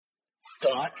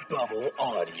Thought Bubble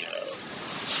Audio.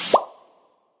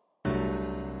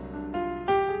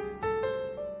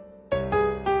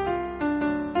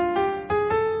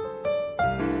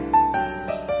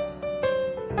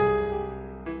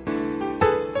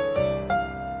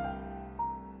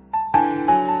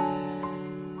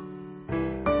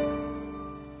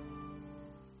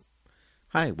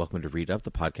 Hi, welcome to Read Up,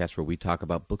 the podcast where we talk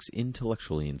about books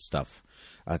intellectually and stuff.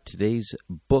 Today's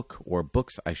book, or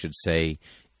books I should say,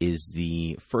 is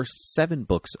the first 7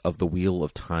 books of the Wheel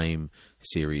of Time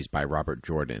series by Robert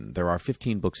Jordan. There are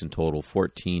 15 books in total,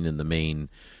 14 in the main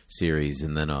series,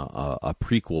 and then a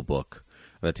prequel book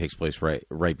that takes place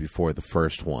right before the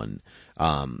first one.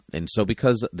 And so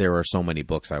because there are so many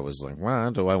books, I was like,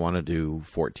 well, do I want to do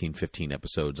 14, 15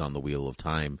 episodes on the Wheel of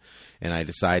Time? And I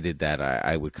decided that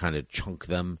I would kind of chunk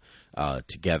them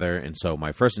together. And so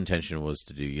my first intention was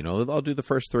to do, I'll do the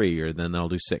first 3, or then I'll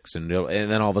do 6. And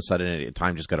then all of a sudden,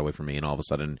 time just got away from me. And all of a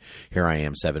sudden, here I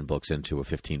am 7 books into a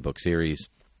 15-book series.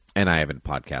 And I haven't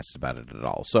podcasted about it at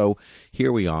all. So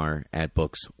here we are at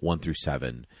books 1 through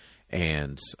 7.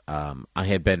 And I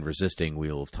had been resisting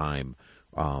Wheel of Time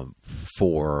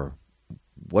for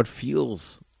what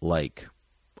feels like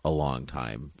a long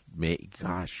time.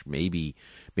 Maybe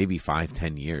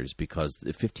 5-10 years, because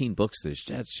the 15 books,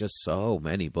 that's just so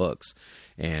many books.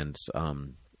 And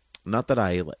not that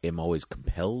I am always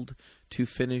compelled to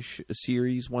finish a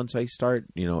series once I start,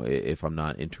 if I'm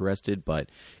not interested. But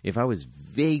if I was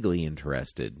vaguely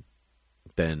interested,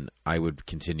 then I would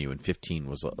continue, and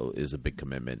 15 is a big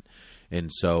commitment.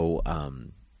 And so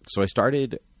I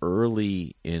started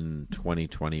early in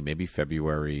 2020, maybe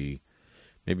February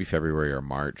or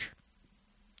March,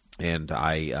 and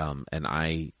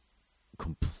I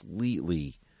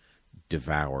completely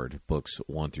devoured books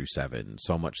 1 through 7,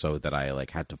 so much so that I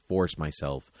had to force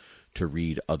myself to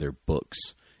read other books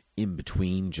in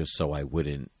between, just so I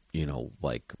wouldn't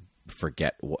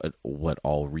forget what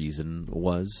All Reason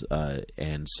was.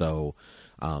 And so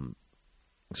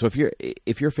if you're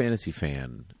a fantasy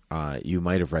fan, you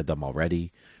might have read them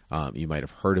already. You might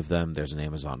have heard of them. There's an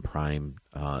Amazon Prime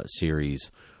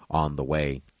series on the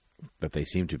way that they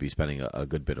seem to be spending a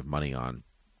good bit of money on.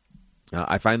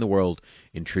 I find the world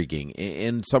intriguing.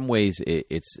 In some ways,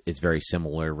 it's very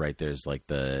similar, right? There's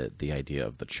the idea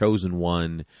of the chosen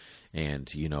one, and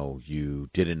you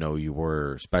didn't know you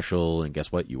were special, and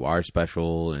guess what? You are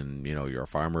special, and you're a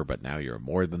farmer, but now you're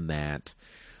more than that.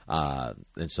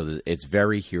 And so it's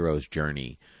very hero's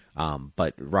journey.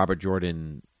 But Robert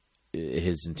Jordan,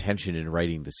 his intention in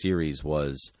writing the series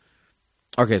was,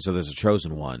 okay, so there's a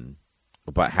chosen one,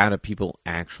 but how do people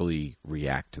actually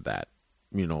react to that?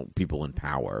 People in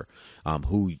power,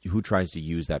 who tries to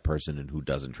use that person and who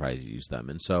doesn't try to use them.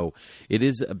 And so it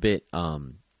is a bit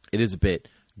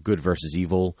good versus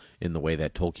evil in the way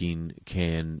that Tolkien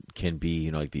can be,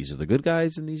 these are the good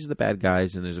guys and these are the bad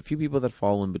guys, and there's a few people that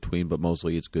fall in between, but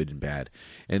mostly it's good and bad.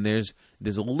 And there's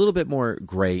a little bit more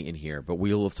gray in here, but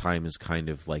Wheel of Time is kind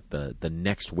of like the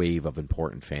next wave of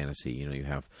important fantasy. You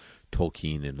have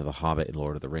Tolkien and The Hobbit and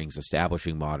Lord of the Rings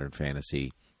establishing modern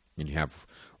fantasy, and you have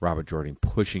Robert Jordan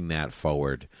pushing that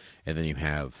forward, and then you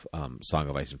have Song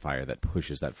of Ice and Fire that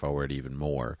pushes that forward even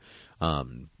more,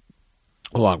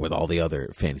 along with all the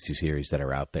other fantasy series that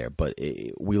are out there. But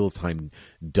Wheel of Time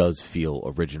does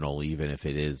feel original, even if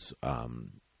it is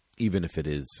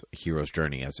hero's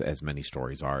journey, as many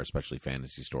stories are, especially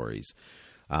fantasy stories.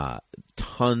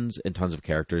 Tons and tons of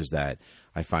characters that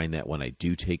I find that when I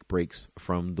do take breaks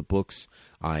from the books,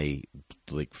 I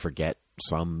forget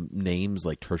some names,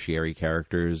 like tertiary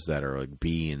characters that are like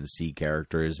B and C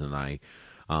characters, and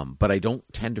but I don't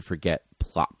tend to forget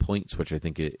plot points, which I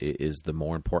think is the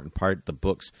more important part. The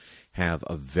books have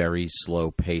a very slow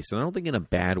pace, and I don't think in a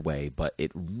bad way, but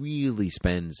it really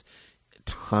spends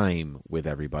time with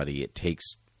everybody. It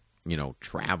takes,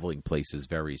 traveling places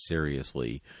very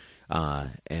seriously.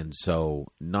 And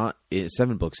so not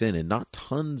 7 books in, and not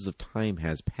tons of time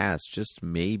has passed, just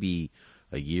maybe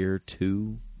a year,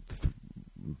 2.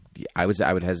 I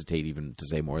would hesitate even to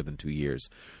say more than 2 years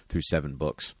through 7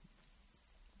 books.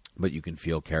 But you can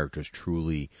feel characters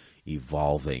truly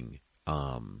evolving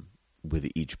with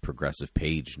each progressive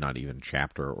page, not even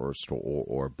chapter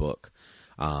or book.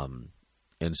 And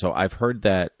so I've heard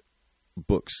that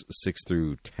books 6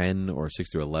 through 10 or 6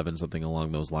 through 11, something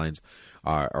along those lines,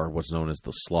 are what's known as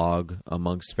the slog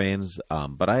amongst fans.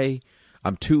 But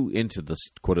I'm too into the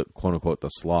quote unquote the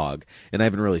slog, and I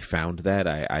haven't really found that.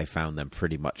 I found them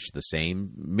pretty much the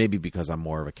same. Maybe because I'm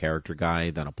more of a character guy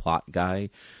than a plot guy.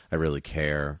 I really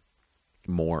care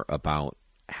more about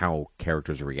how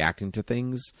characters are reacting to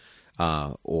things.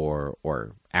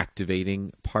 or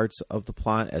activating parts of the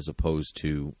plot, as opposed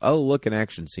to, oh, look, an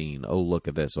action scene, oh, look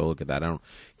at this, oh, look at that. I don't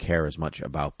care as much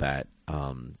about that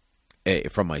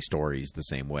from my stories the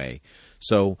same way.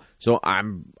 So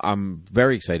I'm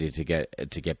very excited to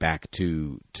get back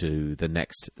to the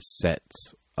next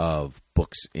sets of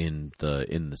books in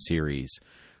the series.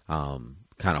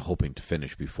 Kind of hoping to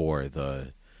finish before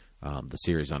the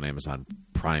series on Amazon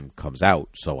Prime comes out,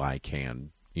 so I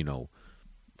can,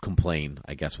 complain,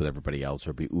 I guess, with everybody else,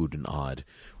 or be oohed and awed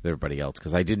with everybody else,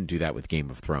 because I didn't do that with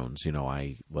Game of Thrones.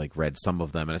 I read some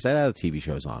of them and I said, the TV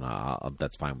show's on,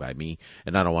 that's fine by me,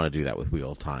 and I don't want to do that with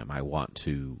Wheel of Time. I want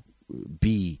to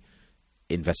be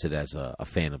invested as a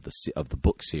fan of the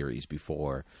book series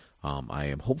before I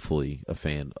am hopefully a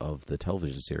fan of the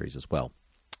television series as well.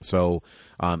 So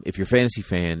if you're a fantasy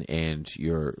fan and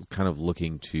you're kind of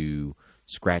looking to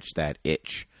scratch that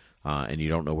itch, and you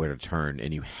don't know where to turn,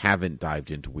 and you haven't dived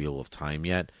into Wheel of Time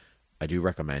yet, I do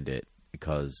recommend it,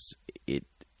 because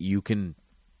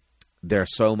there are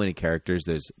so many characters.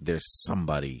 There's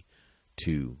somebody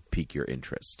to pique your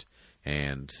interest,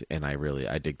 and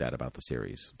I dig that about the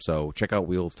series. So check out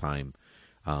Wheel of Time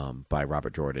by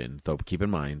Robert Jordan. Though keep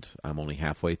in mind, I'm only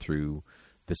halfway through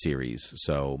the series,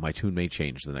 so my tune may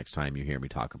change the next time you hear me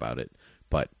talk about it,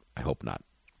 but I hope not.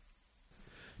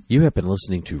 You have been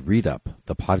listening to Read Up,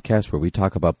 the podcast where we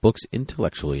talk about books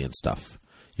intellectually and stuff.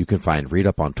 You can find Read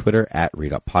Up on Twitter at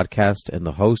Read Up Podcast and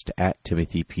the host at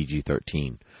Timothy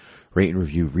PG13. Rate and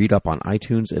review Read Up on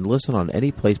iTunes and listen on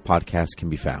any place podcasts can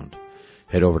be found.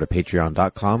 Head over to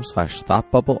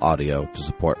patreon.com/ThoughtBubbleAudio to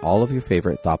support all of your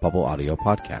favorite Thought Bubble Audio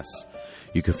podcasts.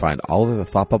 You can find all of the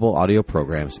Thought Bubble Audio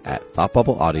programs at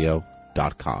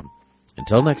ThoughtBubbleAudio.com.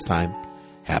 Until next time,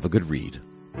 have a good read.